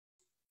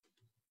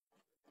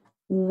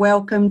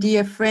Welcome,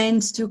 dear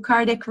friends, to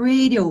Kardec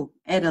Radio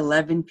at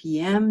 11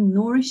 p.m.,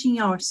 nourishing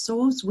our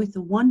souls with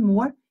one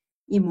more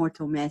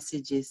Immortal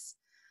Messages,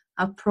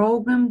 a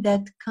program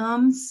that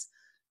comes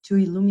to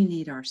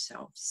illuminate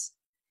ourselves.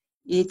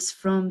 It's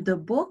from the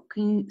book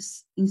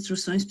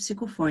Instruções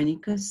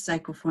Psicofônicas,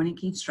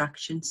 Psychophonic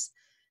Instructions,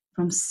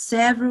 from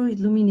several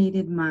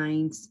illuminated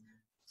minds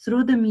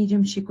through the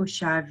medium Chico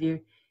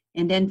Xavier,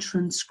 and then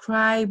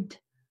transcribed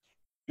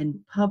and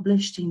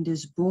published in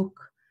this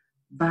book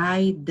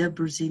by the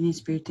Brazilian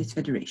Spiritist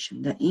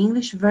Federation. The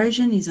English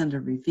version is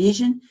under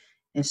revision.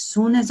 As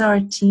soon as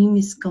our team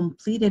is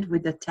completed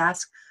with the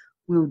task,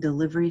 we'll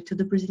deliver it to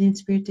the Brazilian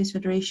Spiritist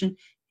Federation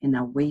and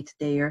await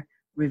their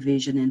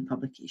revision and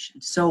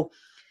publication. So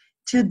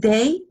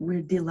today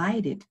we're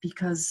delighted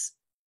because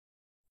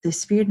the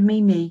Spirit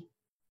Meimei,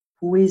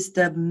 who is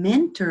the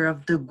mentor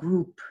of the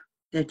group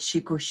that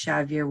Chico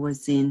Xavier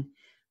was in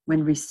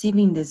when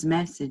receiving these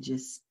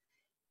messages,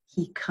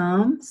 she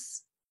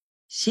comes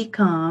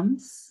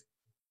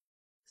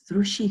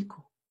through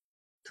Chico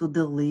to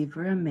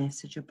deliver a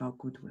message about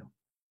goodwill.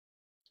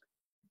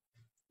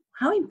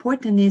 How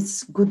important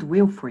is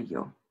goodwill for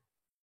you?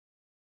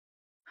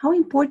 How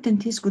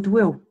important is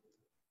goodwill?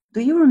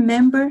 Do you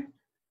remember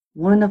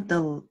one of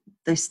the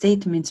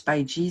statements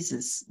by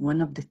Jesus,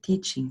 one of the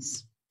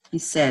teachings? He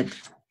said,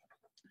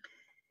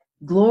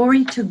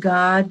 "Glory to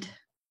God,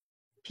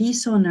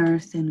 peace on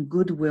earth, and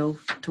goodwill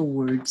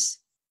towards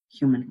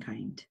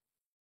humankind."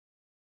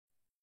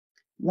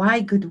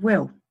 Why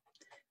goodwill?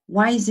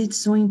 Why is it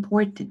so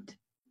important?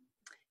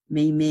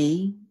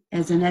 Meimei,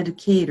 as an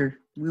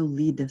educator, will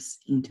lead us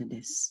into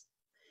this.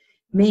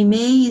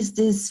 Meimei is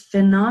this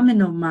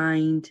phenomenal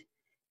mind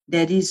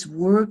that is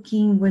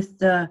working with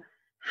the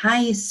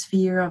highest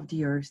sphere of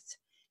the earth,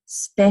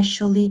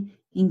 especially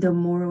in the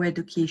moral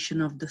education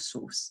of the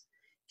souls.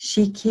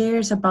 She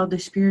cares about the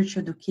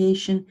spiritual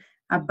education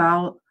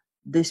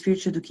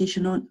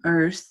on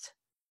earth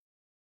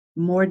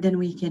more than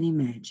we can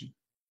imagine.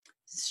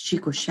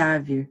 Chico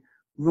Xavier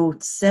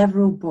wrote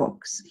several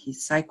books he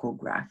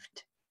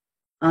psychographed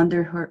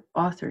under her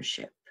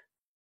authorship.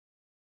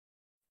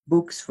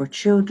 Books for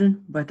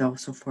children, but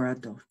also for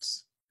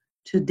adults.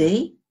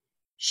 Today,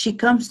 she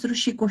comes through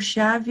Chico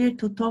Xavier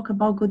to talk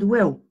about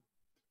goodwill.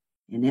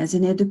 And as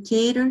an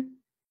educator,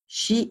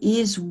 she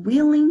is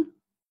willing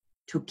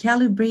to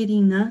calibrate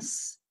in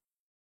us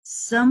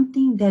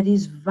something that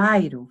is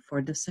vital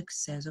for the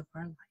success of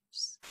our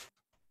lives.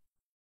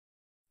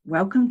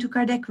 Welcome to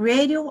Kardec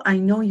Radio. I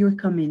know you're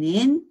coming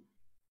in,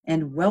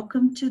 and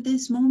welcome to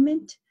this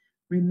moment.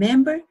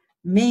 Remember,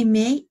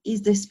 Meimei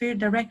is the spirit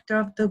director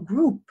of the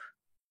group,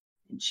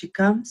 and she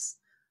comes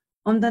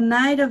on the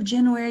night of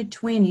January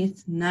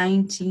 20th,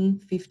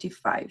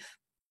 1955.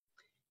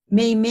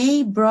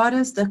 Meimei brought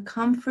us the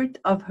comfort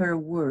of her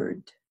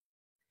word,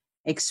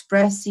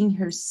 expressing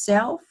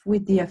herself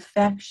with the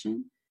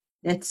affection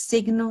that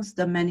signals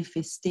the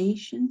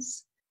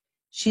manifestations.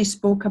 She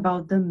spoke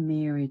about the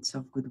merits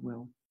of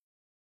goodwill.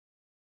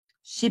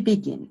 She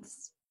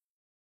begins,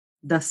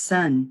 "The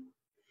sun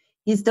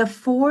is the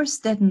force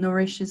that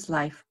nourishes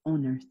life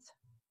on earth.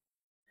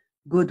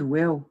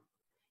 Goodwill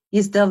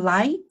is the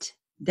light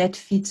that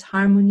feeds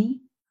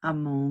harmony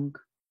among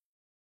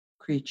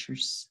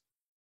creatures.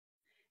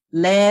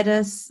 Let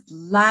us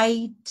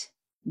light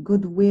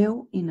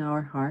goodwill in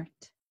our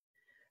heart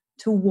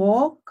to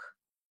walk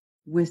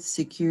with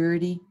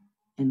security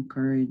and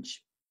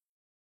courage.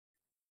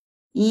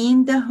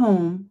 In the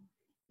home,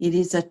 it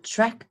is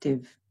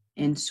attractive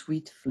and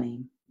sweet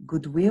flame.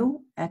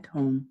 Goodwill at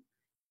home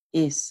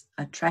is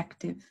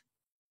attractive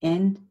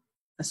and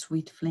a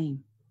sweet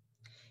flame.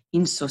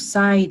 In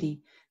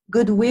society,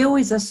 goodwill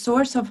is a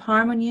source of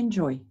harmony and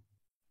joy.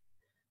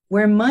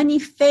 Where money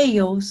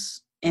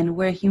fails and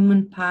where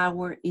human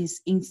power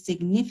is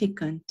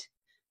insignificant,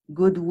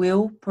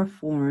 goodwill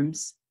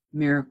performs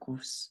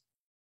miracles.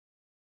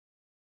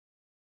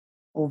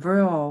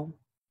 Overall,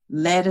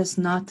 let us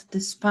not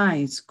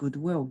despise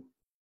goodwill.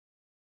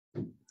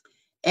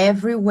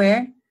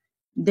 Everywhere,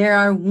 there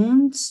are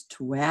wounds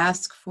to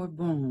ask for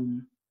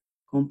balm,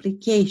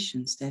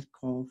 complications that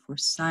call for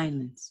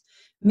silence,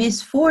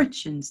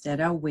 misfortunes that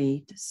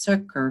await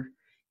succor,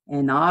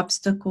 and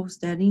obstacles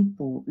that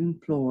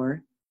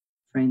implore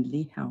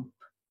friendly help.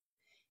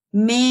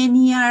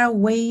 Many are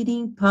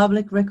awaiting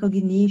public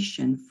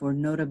recognition for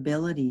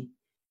notability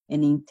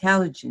and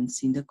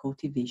intelligence in the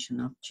cultivation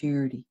of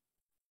charity,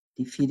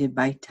 defeated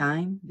by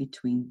time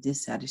between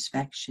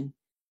dissatisfaction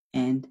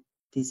and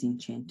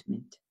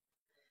disenchantment.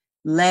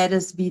 Let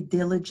us be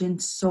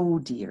diligent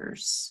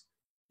soldiers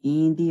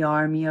in the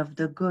army of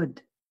the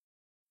good,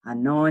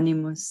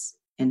 anonymous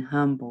and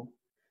humble,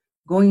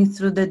 going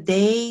through the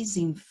days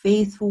in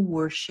faithful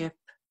worship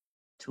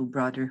to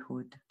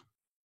brotherhood.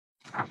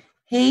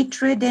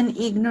 Hatred and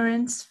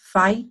ignorance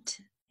fight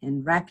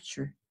and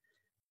rapture,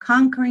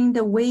 conquering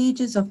the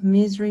wages of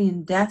misery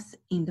and death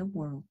in the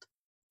world.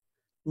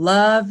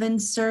 Love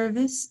and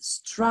service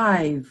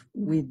strive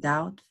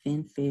without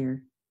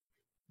fanfare,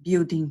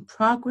 building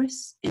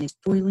progress and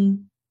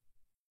spoiling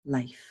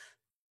life.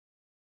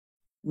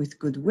 With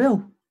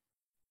goodwill,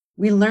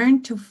 we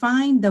learn to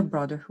find the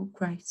brother who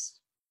cries.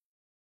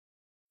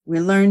 We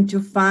learn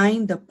to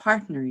find the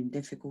partner in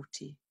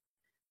difficulty.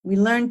 We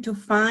learn to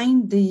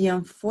find the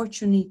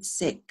unfortunate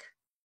sick.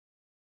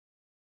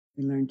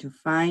 We learn to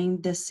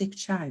find the sick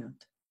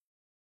child.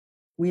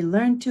 We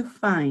learn to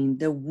find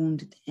the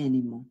wounded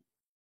animal.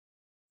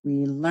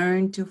 We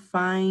learn to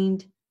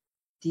find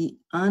the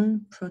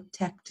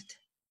unprotected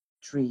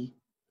tree.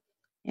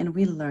 And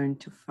we learn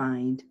to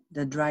find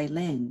the dry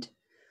land,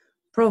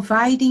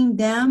 providing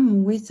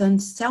them with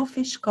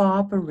unselfish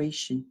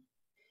cooperation.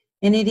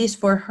 And it is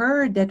for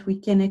her that we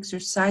can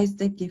exercise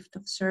the gift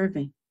of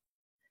serving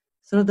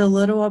through the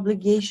little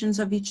obligations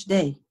of each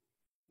day,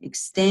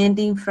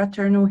 extending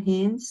fraternal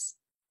hands,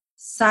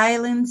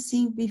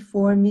 silencing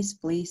before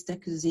misplaced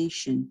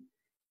accusation,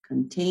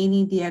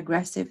 containing the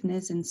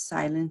aggressiveness and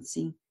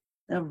silencing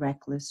the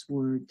reckless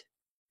word.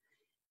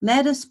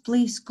 Let us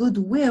place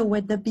goodwill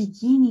at the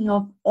beginning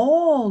of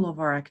all of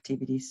our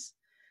activities,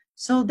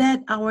 so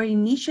that our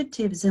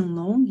initiatives and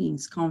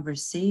longings,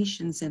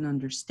 conversations and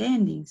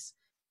understandings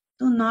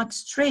do not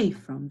stray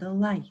from the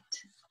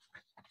light.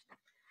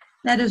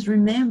 Let us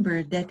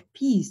remember that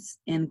peace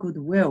and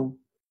goodwill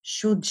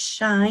should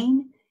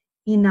shine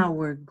in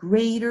our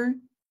greater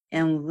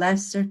and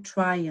lesser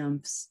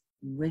triumphs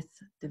with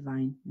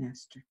Divine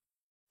Master.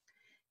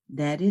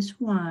 That is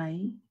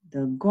why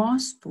the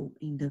gospel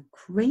in the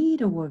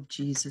cradle of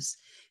Jesus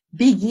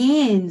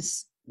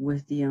begins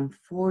with the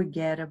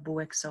unforgettable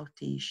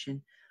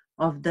exaltation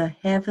of the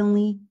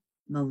heavenly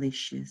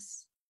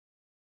malicious.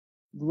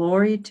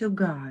 Glory to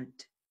God,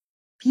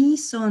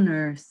 peace on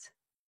earth,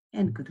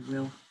 and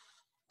goodwill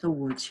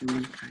towards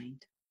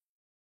humankind.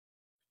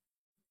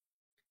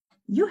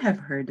 You have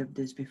heard of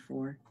this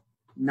before,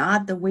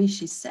 not the way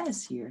she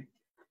says here,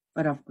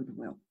 but of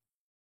goodwill.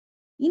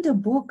 In the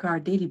book Our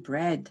Daily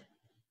Bread,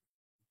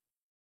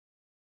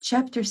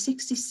 chapter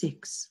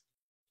 66,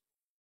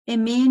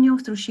 Emmanuel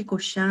through Chico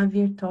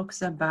Xavier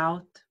talks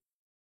about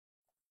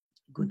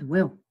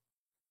goodwill.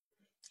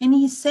 And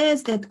he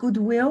says that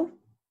goodwill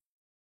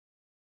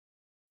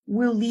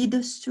will lead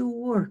us to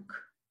work.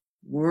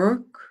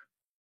 Work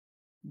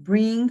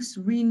brings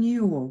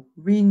renewal,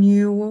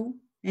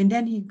 and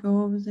then he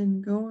goes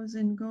and goes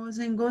and goes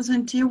and goes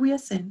until we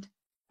ascend.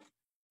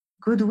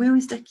 Goodwill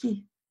is the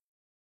key.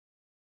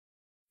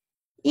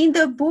 In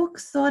the book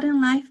Thought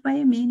and Life by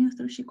Emmanuel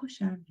through Chico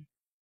Xavier,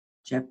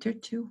 chapter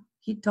 2,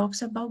 he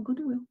talks about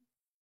goodwill.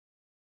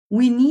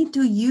 We need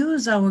to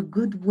use our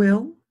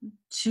goodwill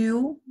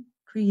to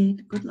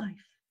create good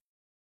life.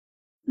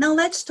 Now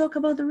let's talk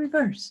about the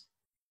reverse,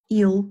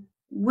 ill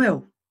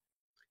will.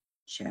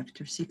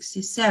 Chapter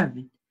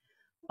 67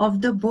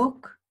 of the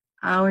book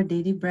Our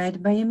Daily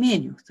Bread by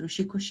Emmanuel through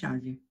Chico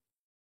Xavier.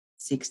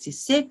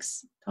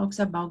 66 talks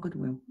about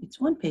goodwill. It's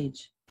one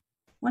page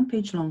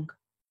long.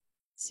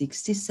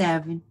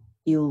 67,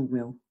 ill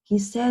will. He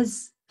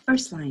says,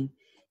 first line,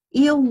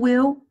 ill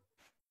will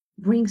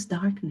brings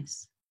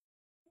darkness.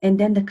 And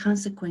then the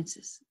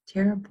consequences,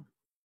 terrible.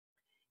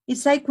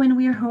 It's like when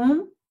we're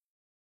home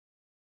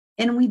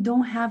and we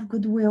don't have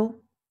goodwill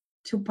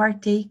to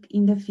partake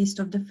in the feast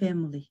of the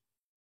family,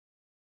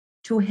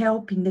 to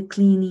help in the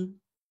cleaning,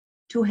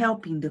 to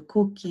help in the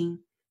cooking,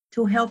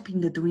 to help in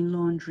the doing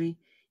laundry,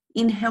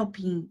 in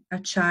helping a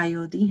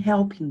child, in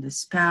helping the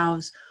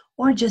spouse,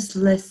 or just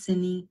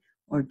listening,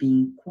 or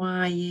being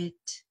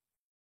quiet,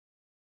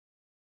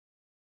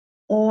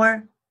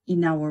 or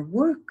in our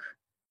work.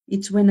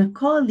 It's when a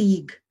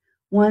colleague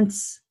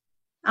wants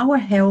our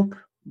help,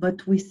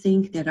 but we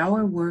think that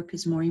our work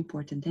is more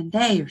important than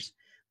theirs.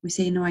 We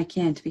say, no, I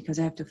can't because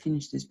I have to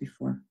finish this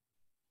before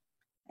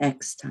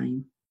X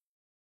time.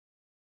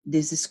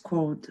 This is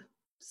called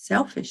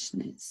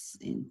selfishness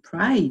and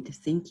pride,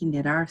 thinking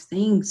that our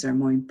things are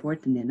more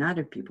important than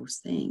other people's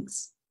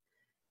things.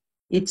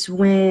 It's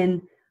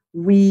when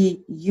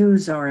we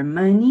use our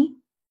money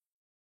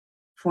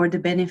for the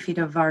benefit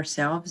of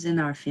ourselves and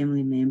our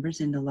family members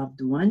and the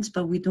loved ones,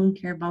 but we don't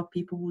care about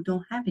people who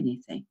don't have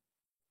anything.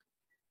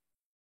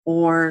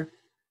 Or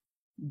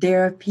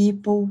there are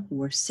people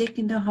who are sick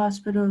in the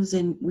hospitals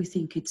and we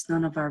think it's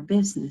none of our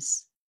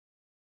business.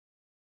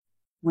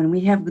 When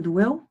we have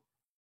goodwill,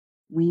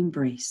 we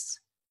embrace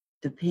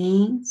the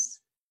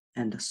pains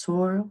and the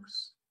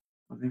sorrows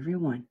of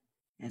everyone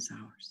as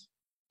ours.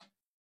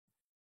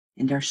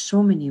 And there are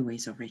so many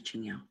ways of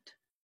reaching out.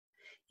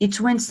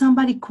 It's when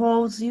somebody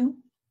calls you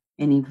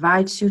and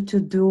invites you to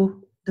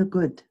do the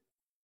good.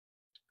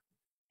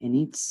 And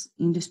it's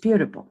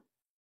indisputable.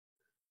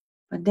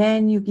 But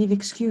then you give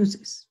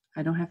excuses.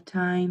 I don't have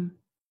time.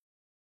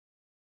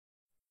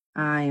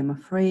 I am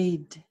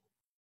afraid.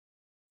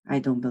 I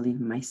don't believe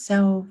in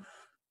myself.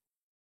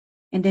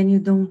 And then you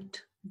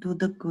don't do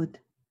the good.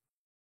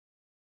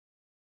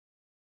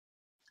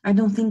 I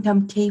don't think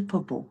I'm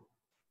capable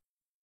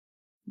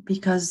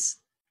because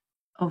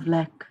of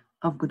lack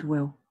of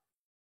goodwill.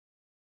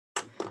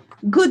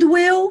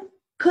 Goodwill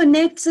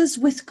connects us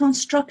with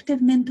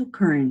constructive mental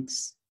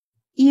currents.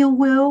 Ill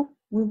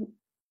will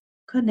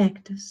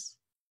connect us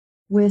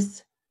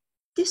with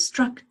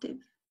destructive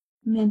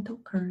mental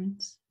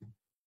currents.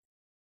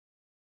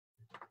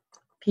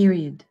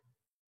 Period.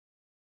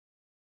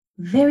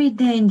 Very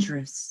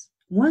dangerous.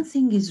 One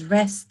thing is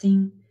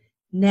resting,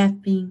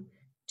 napping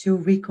to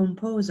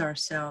recompose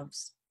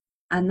ourselves.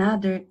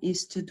 Another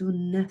is to do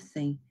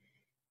nothing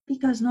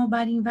because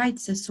nobody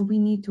invites us. So we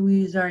need to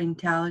use our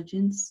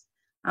intelligence,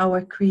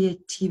 our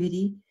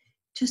creativity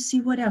to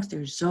see what else.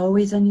 There's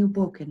always a new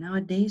book. And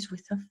nowadays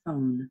with a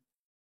phone,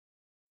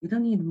 you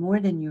don't need more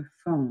than your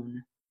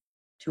phone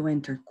to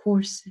enter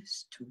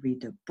courses, to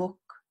read a book,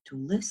 to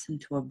listen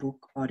to a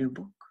book,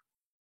 audiobook,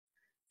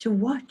 to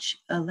watch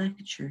a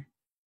lecture,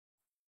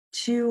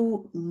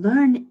 to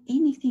learn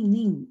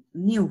anything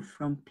new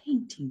from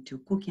painting to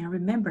cooking. I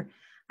remember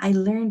I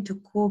learned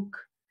to cook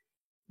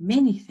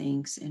many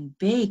things and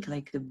bake,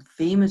 like the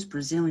famous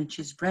Brazilian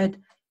cheese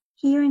bread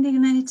here in the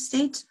United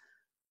States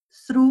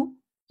through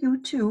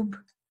YouTube.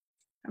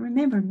 I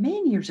remember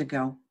many years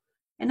ago.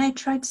 And I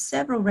tried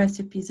several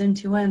recipes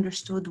until I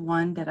understood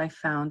one that I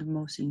found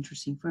most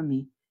interesting for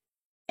me.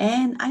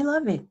 And I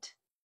love it.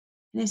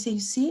 And I say, you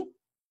see,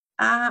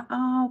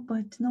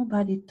 but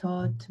nobody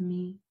taught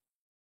me.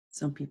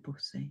 Some people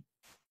say,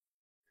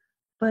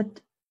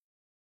 but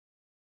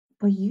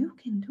you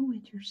can do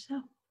it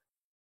yourself.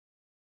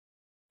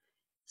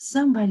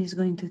 Somebody's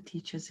going to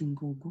teach us in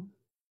Google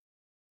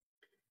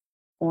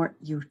or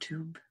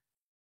YouTube,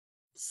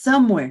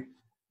 somewhere,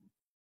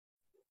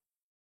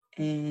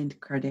 and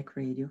Cardiac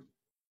Radio,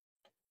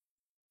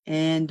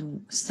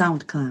 and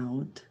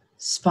SoundCloud,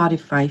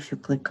 Spotify if you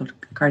click on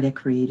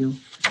Cardiac Radio,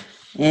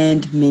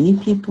 and many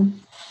people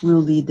will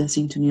lead us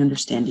into new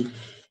understanding.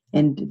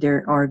 And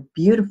there are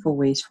beautiful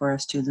ways for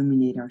us to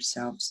illuminate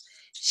ourselves.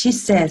 She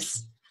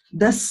says,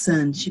 the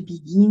sun, she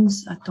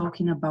begins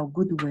talking about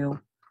goodwill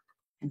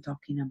and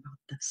talking about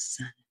the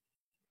sun,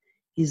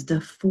 is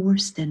the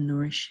force that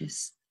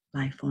nourishes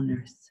life on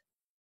earth.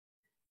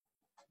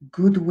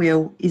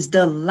 Goodwill is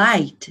the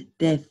light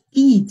that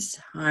feeds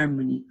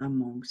harmony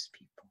amongst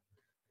people.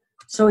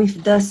 So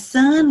if the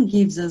sun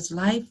gives us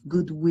life,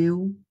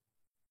 goodwill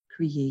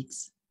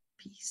creates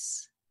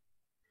peace.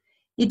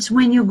 It's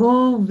when you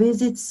go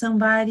visit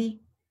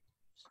somebody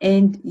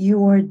and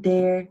you are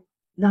there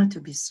not to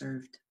be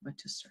served, but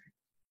to serve.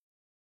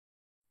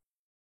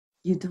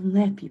 You don't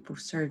let people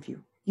serve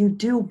you. You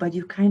do, but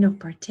you kind of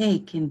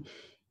partake and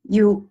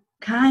you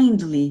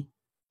kindly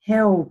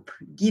help,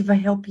 give a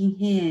helping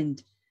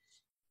hand,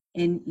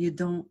 and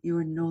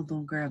you're no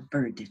longer a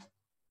burden.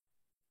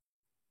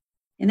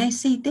 And I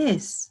say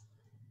this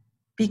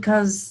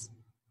because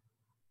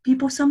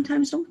people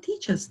sometimes don't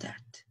teach us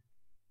that.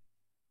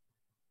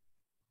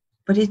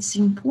 But it's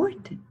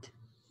important.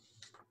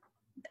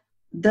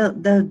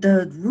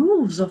 The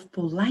rules of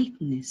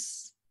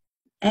politeness,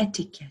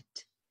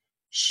 etiquette,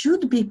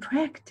 should be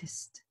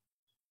practiced,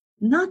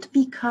 not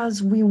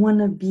because we want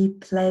to be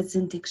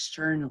pleasant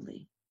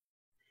externally,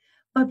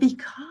 but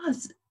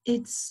because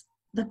it's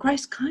the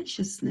Christ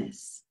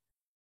consciousness.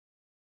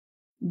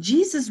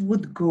 Jesus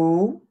would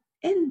go,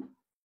 and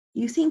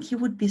you think he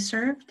would be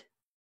served?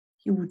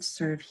 He would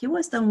serve. He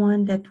was the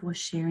one that was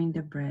sharing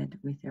the bread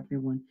with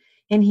everyone,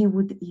 and he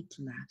would eat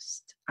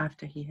last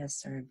after he had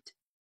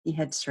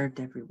served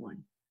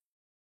everyone.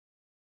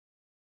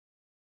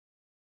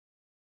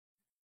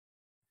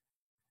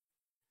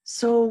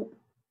 So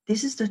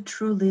this is the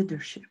true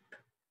leadership,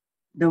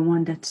 the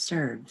one that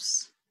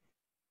serves,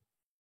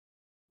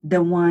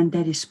 the one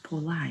that is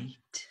polite,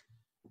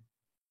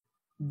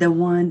 the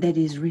one that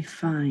is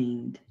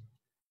refined.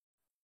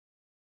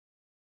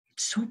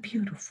 It's so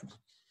beautiful.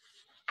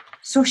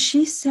 So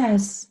she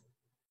says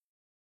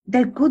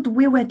that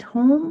goodwill at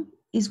home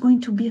is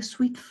going to be a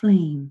sweet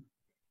flame.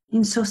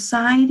 In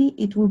society,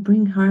 it will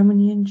bring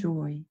harmony and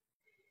joy.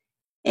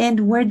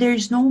 And where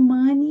there's no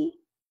money,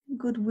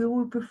 goodwill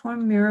will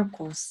perform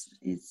miracles.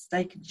 It's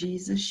like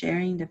Jesus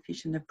sharing the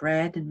fish and the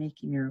bread and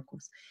making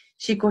miracles.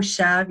 Chico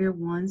Xavier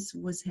once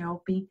was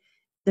helping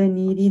the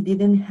needy,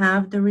 didn't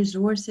have the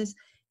resources,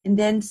 and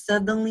then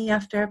suddenly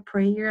after a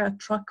prayer, a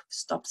truck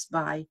stops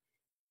by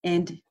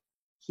and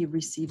he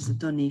receives a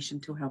donation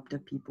to help the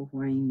people who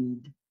are in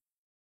need.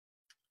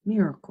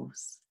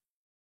 Miracles.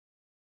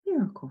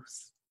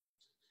 Miracles.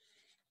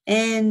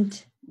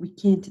 And we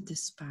can't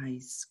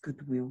despise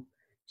goodwill.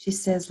 She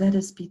says, let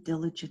us be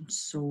diligent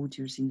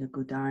soldiers in the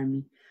good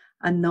army,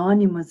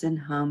 anonymous and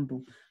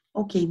humble.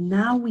 Okay,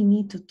 now we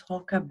need to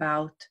talk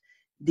about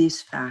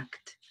this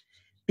fact,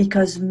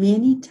 because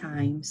many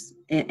times,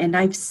 and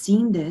I've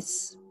seen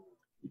this,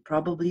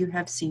 probably you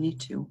have seen it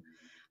too,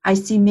 I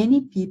see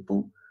many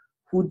people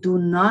who do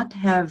not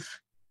have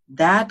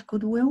that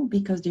goodwill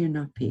because they're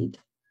not paid.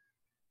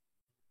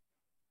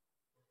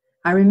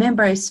 I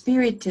remember a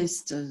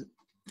spiritist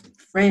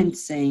friend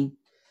saying,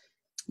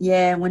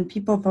 yeah, when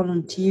people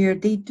volunteer,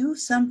 they do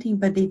something,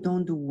 but they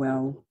don't do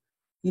well.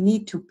 You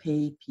need to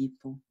pay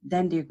people.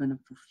 Then they're going to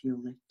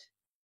fulfill it.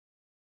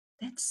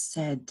 That's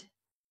sad.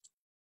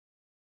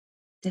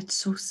 That's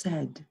so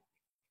sad.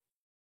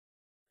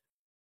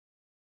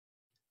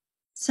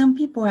 Some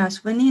people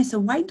ask, Vanessa,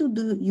 why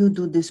do you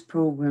do these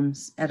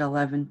programs at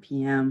 11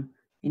 p.m.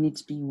 And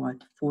it's been,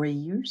 what, 4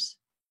 years?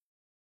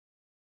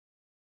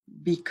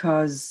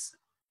 Because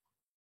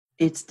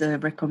it's the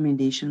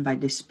recommendation by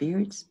the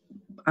spirits.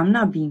 I'm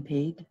not being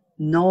paid.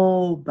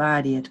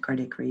 Nobody at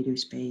Cardiac Radio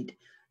is paid.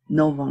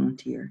 No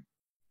volunteer.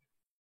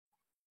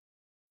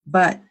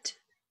 But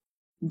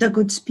the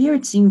good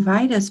spirits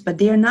invite us, but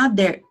they're not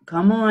there.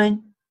 Come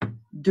on,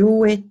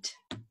 do it,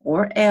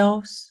 or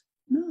else.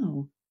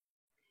 No.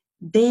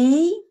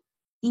 They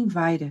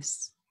invite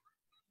us.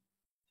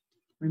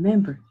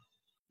 Remember,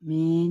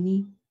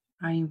 many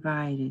are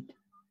invited,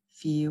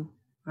 few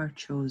are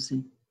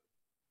chosen.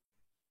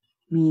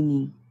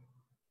 Meaning,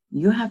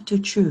 you have to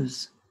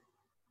choose.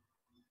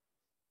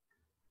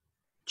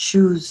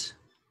 Choose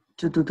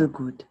to do the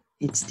good.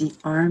 It's the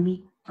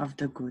army of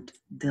the good,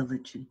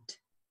 diligent.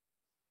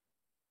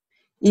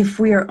 If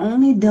we are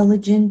only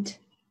diligent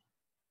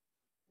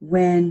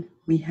when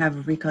we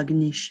have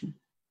recognition,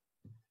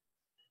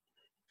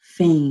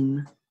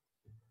 fame,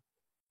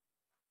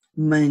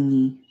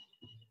 money,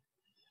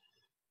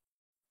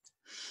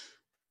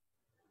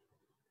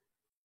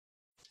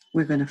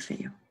 we're going to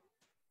fail,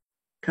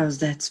 because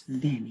that's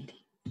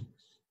vanity.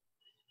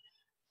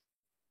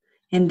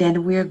 And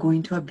then we're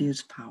going to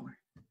abuse power.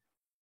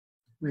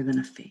 We're going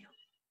to fail.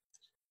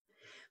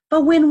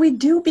 But when we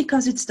do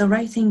because it's the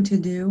right thing to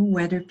do,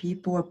 whether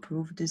people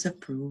approve,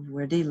 disapprove,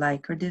 where they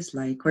like or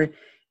dislike, or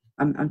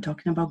I'm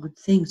talking about good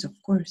things, of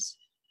course.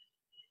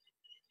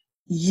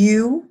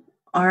 You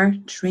are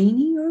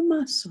training your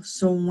muscles.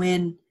 So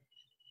when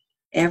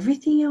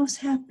everything else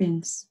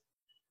happens,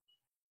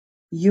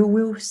 you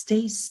will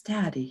stay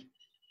steady,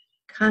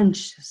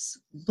 conscious,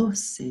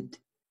 lucid,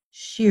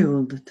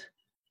 shielded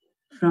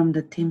from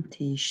the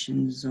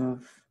temptations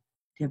of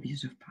the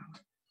abuse of power.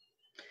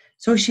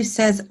 So she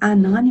says,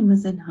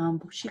 anonymous and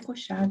humble, Chico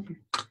Xavier.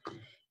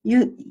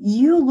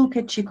 You look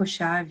at Chico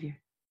Xavier,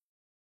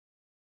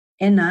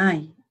 and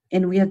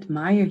we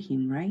admire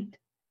him, right?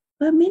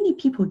 But many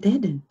people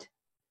didn't.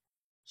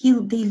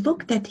 They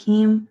looked at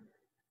him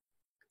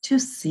too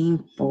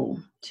simple,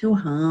 too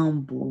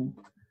humble,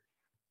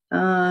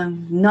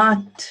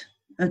 not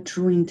a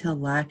true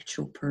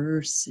intellectual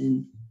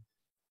person.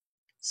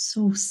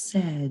 So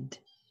sad.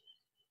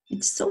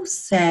 It's so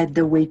sad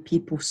the way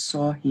people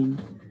saw him.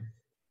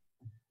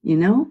 You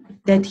know,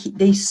 that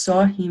they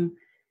saw him,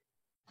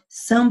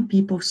 some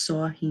people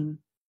saw him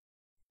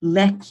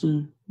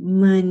lacking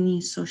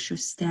money, social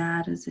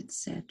status,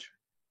 etc.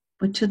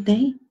 But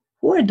today,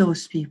 who are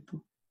those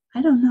people?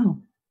 I don't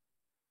know.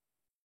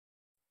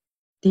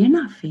 They're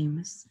not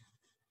famous.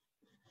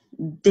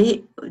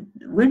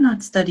 We're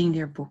not studying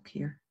their book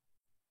here,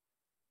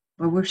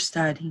 but we're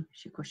studying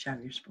Chico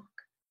Xavier's book.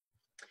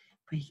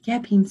 But he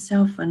kept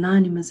himself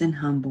anonymous and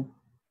humble.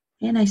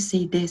 And I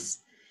say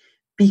this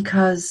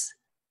because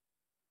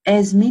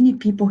as many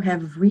people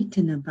have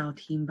written about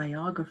him,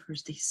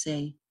 biographers, they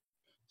say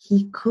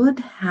he could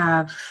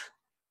have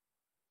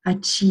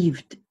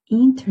achieved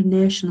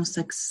international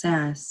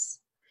success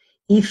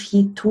if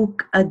he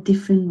took a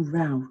different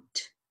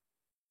route.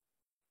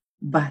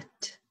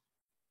 But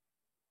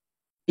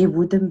it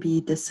wouldn't be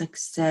the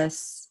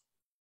success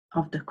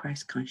of the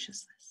Christ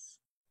consciousness.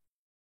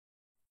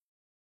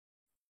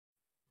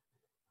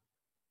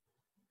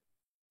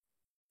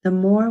 The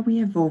more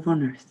we evolve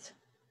on earth,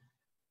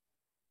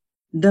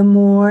 the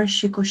more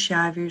Chico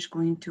Xavier is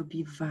going to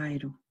be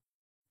vital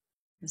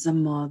as a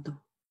model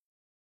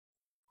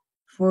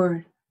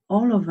for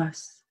all of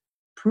us,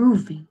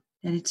 proving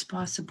that it's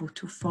possible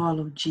to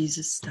follow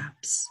Jesus'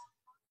 steps.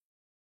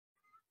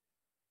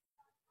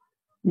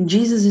 And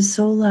Jesus is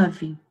so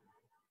loving,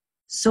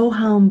 so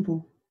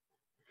humble.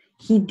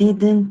 He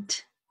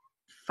didn't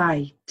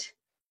fight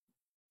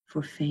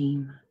for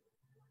fame.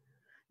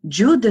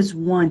 Judas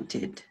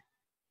wanted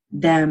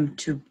them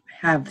to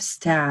have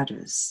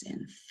status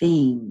and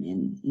fame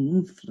and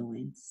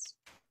influence,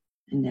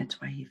 and that's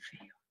why he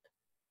failed.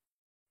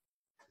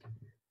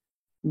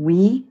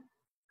 We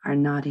are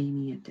not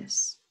aiming at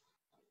this,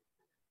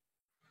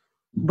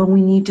 but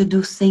we need to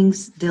do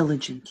things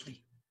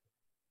diligently.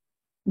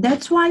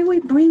 That's why we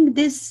bring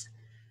this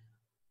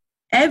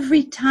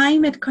every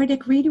time at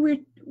Cardiac Radio.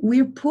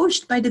 We're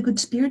pushed by the good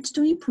spirits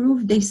to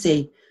improve. They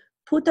say,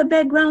 put a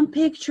background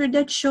picture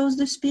that shows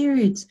the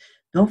spirits.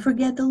 Don't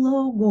forget the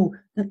logo.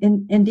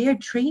 And they are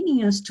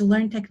training us to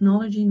learn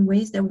technology in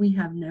ways that we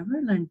have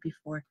never learned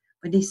before.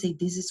 But they say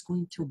this is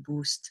going to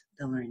boost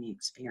the learning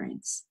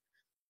experience,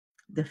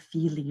 the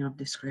feeling of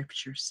the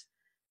scriptures.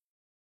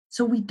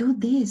 So we do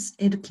this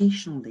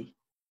educationally.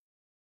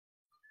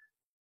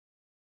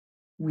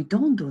 We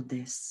don't do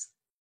this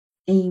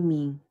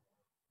aiming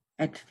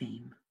at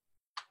fame.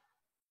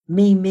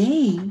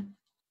 May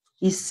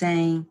is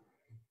saying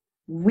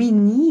we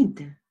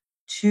need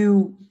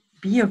to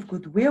be of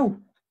goodwill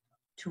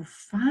to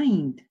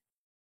find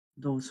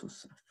those who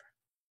suffer.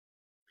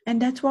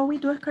 And that's what we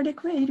do at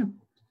Cardiac Radio.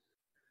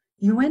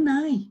 You and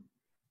I,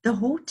 the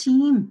whole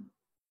team.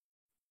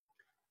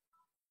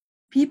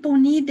 People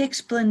need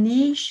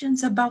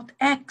explanations about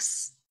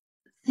X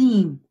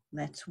theme.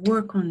 Let's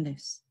work on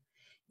this.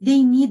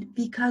 They need,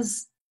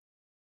 because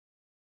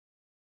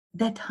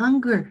that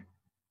hunger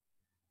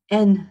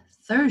and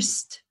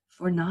thirst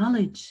for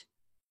knowledge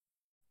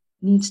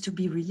needs to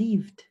be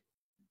relieved.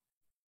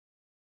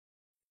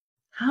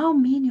 How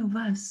many of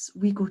us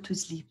we go to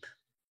sleep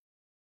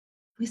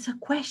with a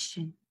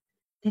question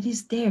that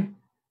is there,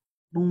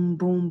 boom,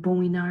 boom,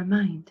 boom in our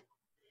mind.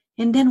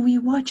 And then we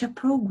watch a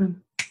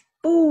program,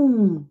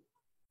 boom,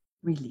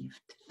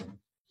 relieved.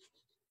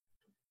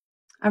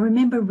 I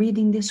remember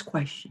reading this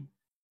question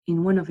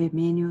in one of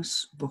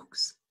Emmanuel's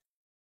books.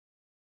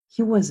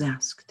 He was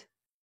asked,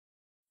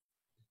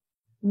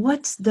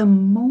 what's the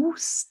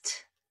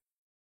most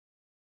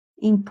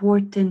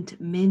important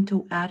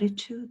mental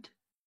attitude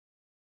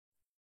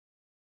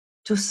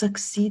to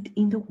succeed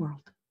in the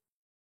world?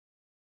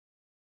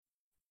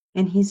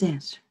 And his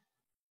answer,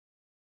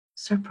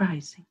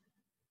 surprising.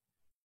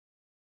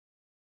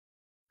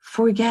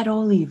 Forget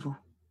all evil.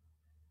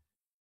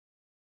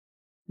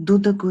 Do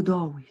the good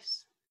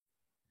always.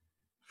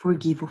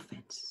 Forgive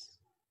offenses.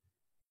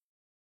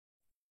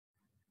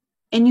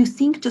 And you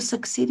think to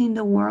succeed in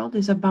the world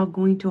is about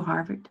going to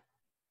Harvard?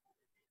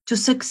 To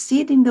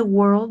succeed in the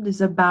world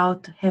is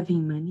about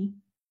having money,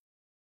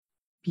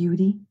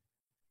 beauty,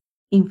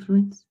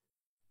 influence?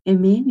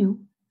 Emmanuel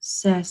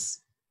says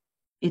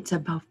it's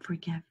about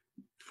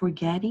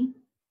forgetting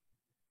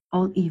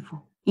all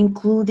evil,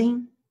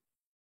 including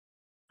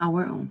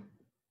our own,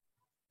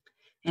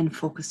 and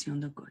focusing on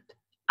the good.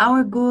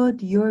 Our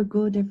good, your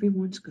good,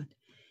 everyone's good.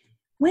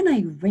 When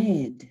I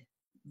read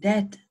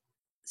that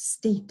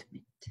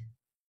statement,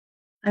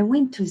 I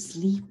went to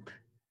sleep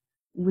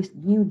with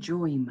new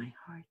joy in my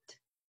heart.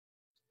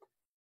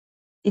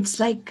 It's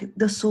like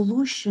the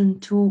solution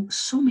to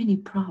so many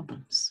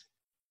problems.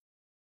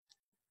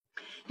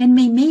 And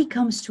May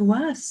comes to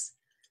us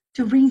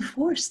to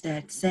reinforce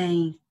that,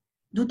 saying,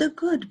 do the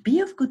good, be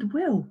of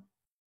goodwill.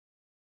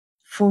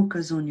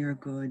 Focus on your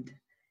good.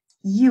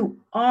 You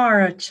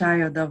are a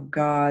child of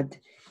God.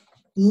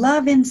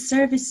 Love and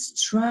service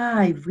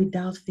strive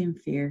without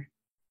fanfare,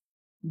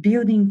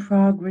 building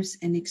progress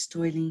and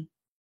extolling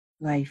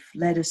life.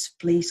 Let us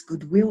place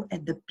goodwill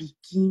at the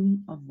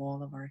beginning of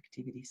all of our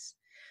activities,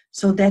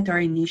 so that our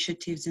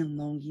initiatives and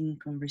longing,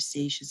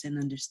 conversations and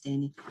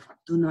understanding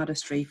do not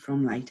astray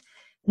from light.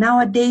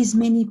 Nowadays,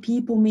 many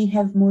people may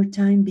have more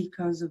time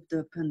because of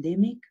the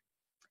pandemic,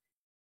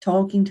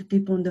 talking to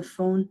people on the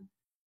phone.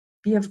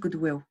 Be of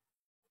goodwill.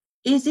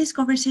 Is this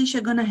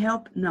conversation going to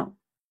help? No.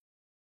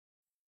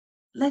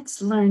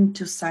 Let's learn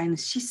to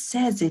silence. She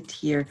says it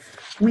here.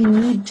 We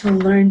need to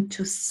learn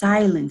to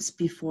silence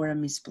before a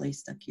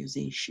misplaced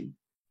accusation.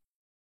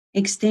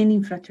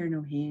 Extending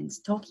fraternal hands,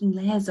 talking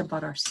less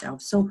about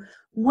ourselves. So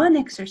one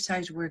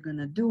exercise we're going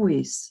to do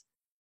is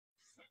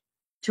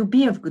to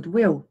be of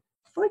goodwill.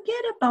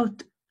 Forget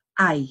about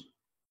I,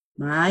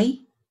 my,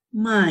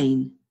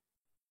 mine.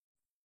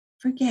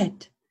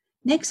 Forget.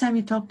 Next time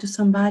you talk to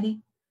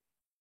somebody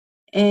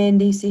and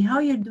they say, how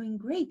you're doing?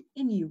 Great.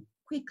 And you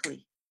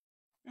quickly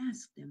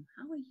ask them,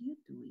 how are you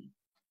doing?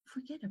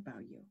 Forget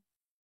about you.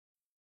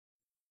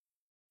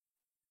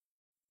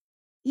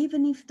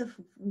 Even if the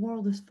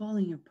world is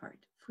falling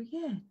apart,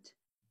 forget.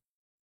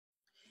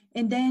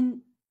 And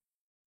then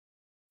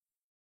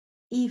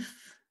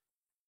if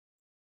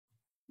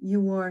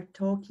you are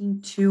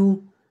talking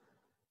to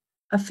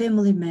a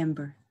family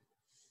member,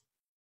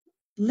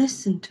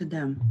 listen to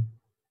them.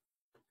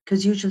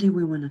 Because usually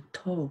we want to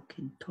talk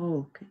and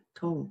talk and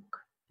talk.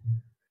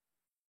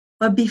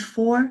 But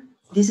before,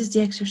 this is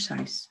the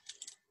exercise.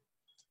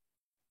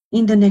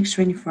 In the next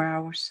 24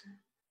 hours,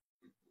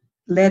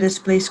 let us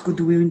place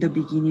goodwill in the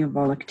beginning of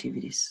all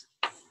activities.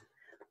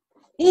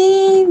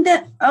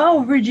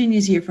 Virginia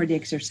is here for the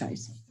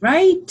exercise,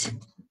 right?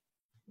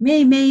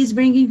 May is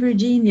bringing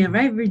Virginia,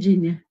 right,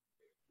 Virginia?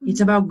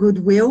 It's about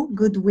goodwill.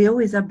 Goodwill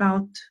is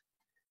about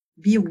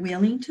be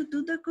willing to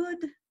do the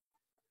good.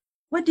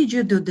 What did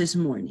you do this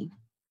morning?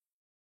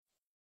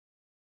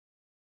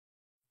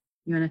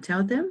 You want to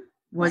tell them?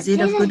 Was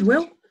it of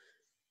goodwill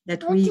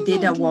that we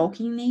did a walk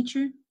in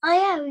nature? Oh,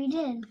 yeah, we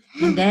did.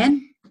 And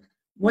then,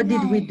 what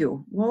did we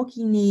do? Walk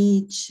in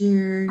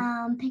nature.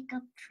 Pick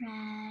up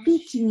trash.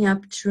 Picking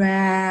up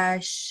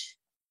trash.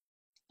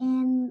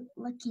 And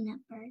looking at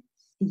birds.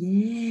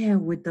 Yeah,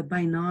 with the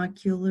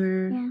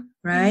binocular. Yeah,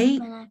 right?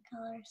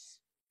 Binoculars.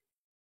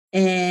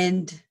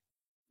 And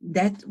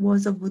that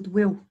was a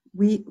goodwill.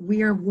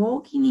 We are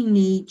walking in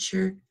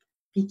nature,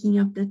 picking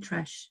up the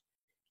trash.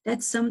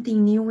 That's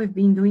something new we've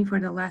been doing for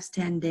the last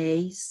 10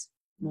 days,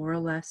 more or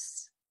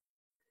less.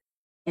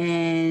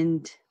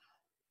 And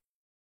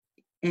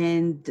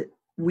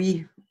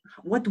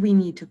what do we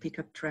need to pick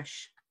up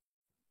trash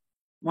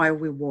while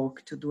we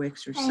walk to do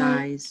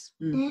exercise?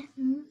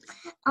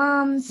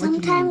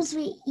 Sometimes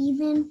we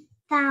even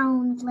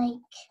found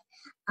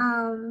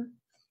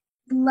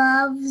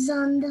gloves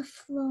on the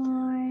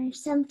floor.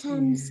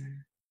 Sometimes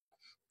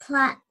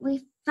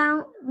we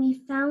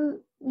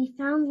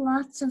found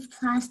lots of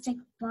plastic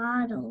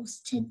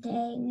bottles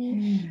today.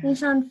 We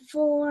found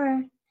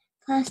 4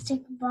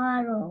 plastic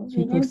bottles.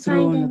 People we didn't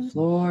find on the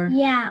floor.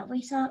 Yeah,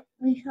 we saw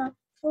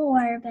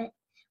 4, but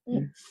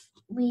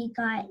we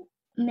got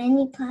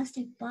many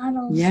plastic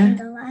bottles Yeah. in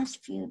the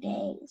last few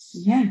days.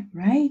 Yeah,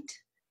 right?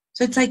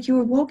 So it's like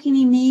you're walking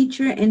in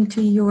nature and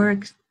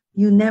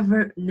you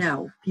never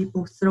know.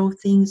 People throw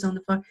things on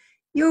the floor.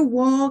 You're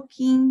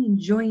walking,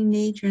 enjoying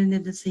nature, and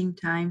at the same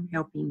time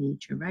helping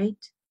nature, right?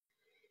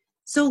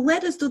 So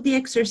let us do the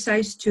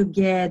exercise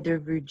together,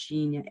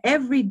 Virginia.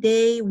 Every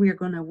day we're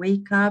going to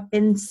wake up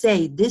and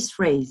say this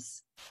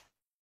phrase.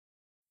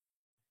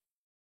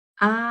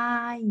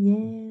 I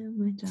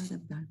am a child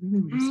of God.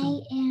 Remember the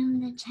song? I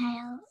am the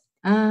child.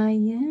 I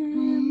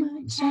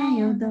am a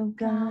child of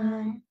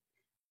God.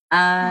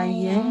 I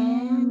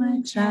am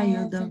a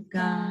child of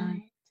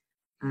God.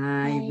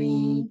 I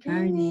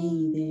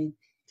reincarnated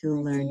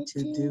to learn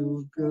to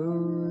do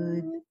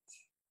good.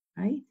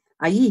 Right?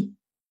 Aí,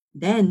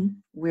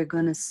 then we're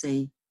going to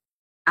say,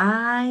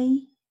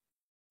 I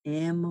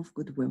am of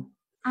goodwill.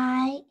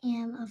 I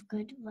am of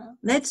goodwill.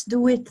 Let's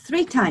do it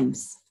 3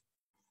 times.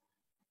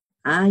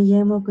 I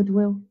am of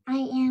goodwill. I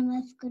am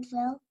of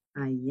goodwill.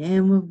 I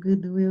am of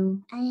goodwill.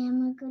 I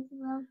am of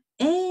goodwill.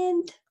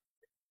 And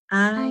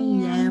I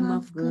am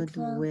of goodwill.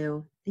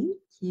 goodwill. Thank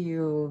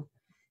you.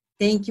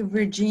 Thank you,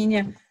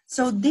 Virginia.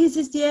 So this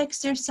is the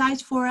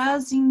exercise for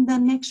us in the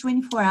next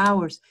 24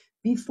 hours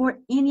before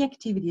any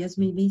activity, as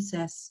Maybe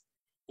says.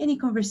 Any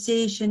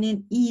conversation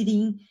and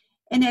eating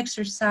and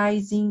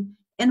exercising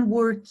and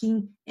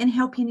working and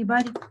helping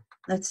anybody.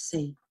 Let's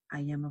say, I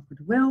am of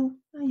goodwill,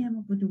 I am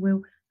of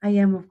goodwill, I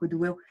am of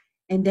goodwill.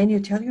 And then you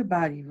tell your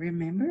body,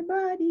 remember,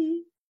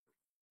 body,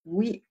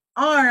 we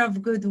are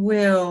of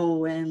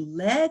goodwill, and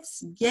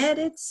let's get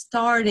it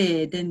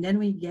started. And then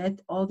we get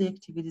all the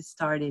activities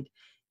started.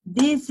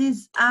 This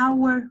is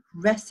our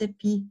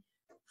recipe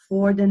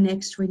for the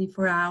next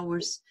 24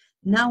 hours.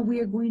 Now we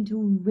are going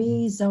to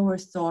raise our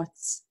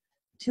thoughts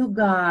to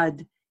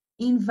God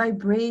in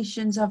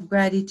vibrations of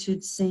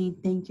gratitude, saying,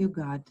 thank you,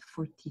 God,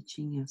 for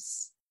teaching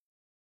us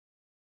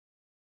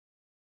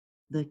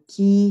the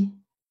key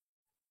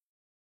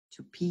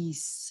to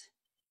peace,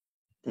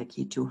 the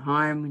key to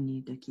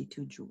harmony, the key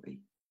to joy,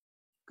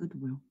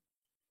 goodwill.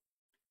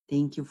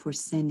 Thank you for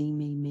sending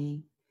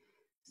Mei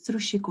through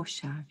Chico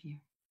Xavier,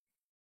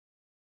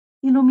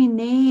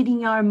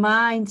 illuminating our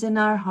minds and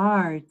our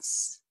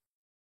hearts,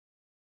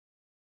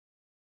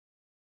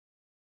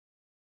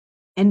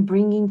 and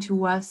bringing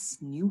to us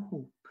new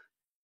hope,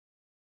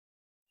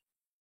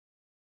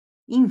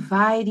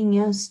 inviting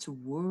us to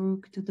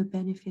work to the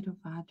benefit of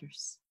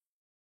others,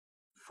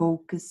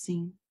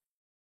 focusing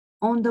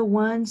on the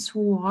ones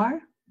who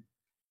are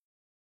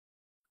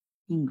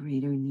in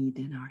greater need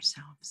than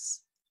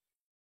ourselves.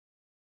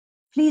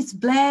 Please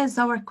bless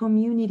our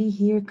community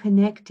here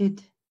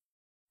connected,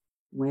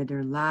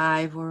 whether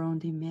live or on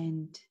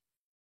demand.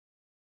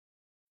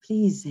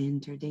 Please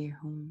enter their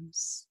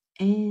homes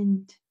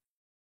and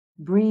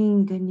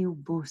bring a new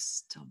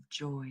boost of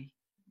joy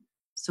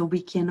so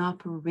we can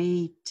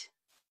operate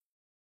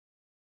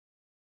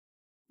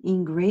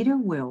in greater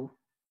will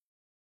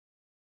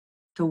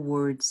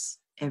towards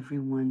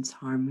everyone's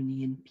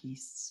harmony and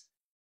peace.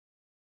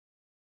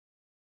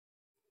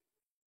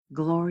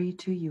 Glory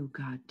to you,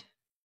 God.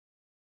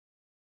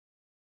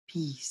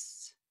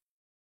 Peace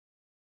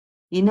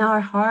in our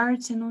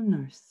hearts and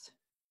on earth,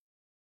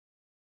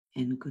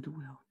 and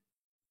goodwill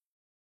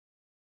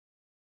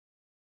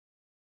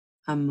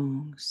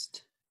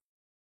amongst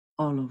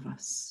all of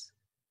us,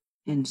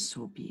 and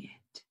so be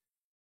it.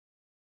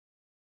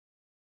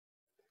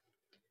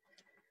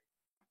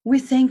 We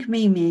thank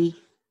Mei,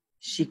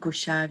 Chico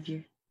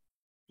Xavier,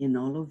 and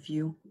all of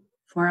you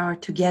for our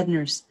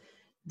togetherness,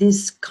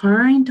 this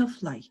current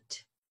of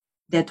light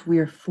that we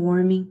are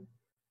forming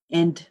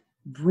and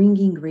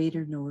bringing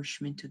greater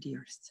nourishment to the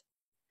earth.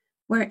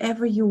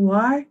 Wherever you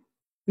are,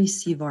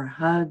 receive our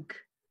hug,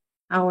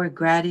 our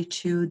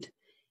gratitude,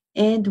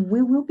 and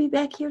we will be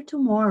back here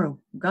tomorrow,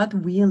 God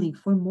willing,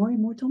 for more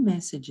immortal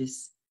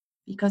messages.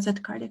 Because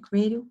at Cardiac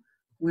Radio,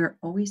 we're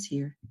always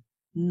here,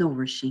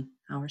 nourishing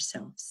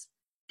ourselves.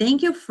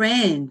 Thank you,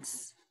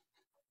 friends.